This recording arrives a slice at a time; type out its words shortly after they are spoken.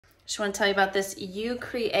Just want to tell you about this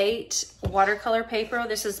UCreate watercolor paper.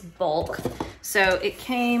 This is bulk. So it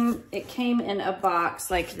came in a box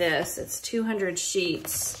like this. It's 200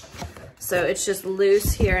 sheets. So it's just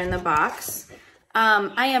loose here in the box.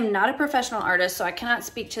 I am not a professional artist, so I cannot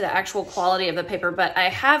speak to the actual quality of the paper, but I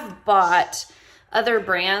have bought other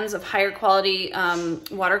brands of higher quality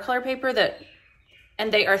watercolor paper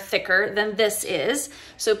and they are thicker than this is.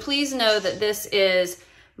 So please know that this is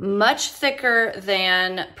much thicker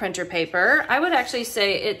than printer paper. I would actually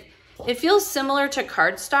say it feels similar to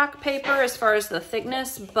cardstock paper as far as the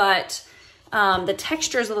thickness, but the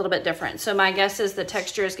texture is a little bit different. So my guess is the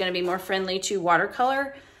texture is going to be more friendly to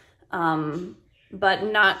watercolor, but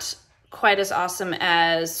not quite as awesome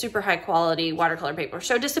as super high quality watercolor paper.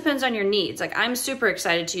 So it just depends on your needs. Like, I'm super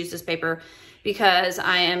excited to use this paper because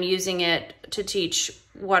I am using it to teach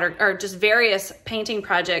just various painting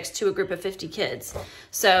projects to a group of 50 kids.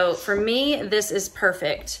 So for me, this is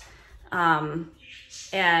perfect. And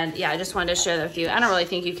yeah, I just wanted to share that with you. I don't really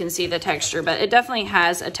think you can see the texture, but it definitely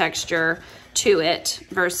has a texture to it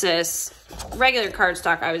versus regular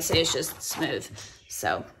cardstock. I would say it's just smooth.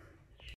 So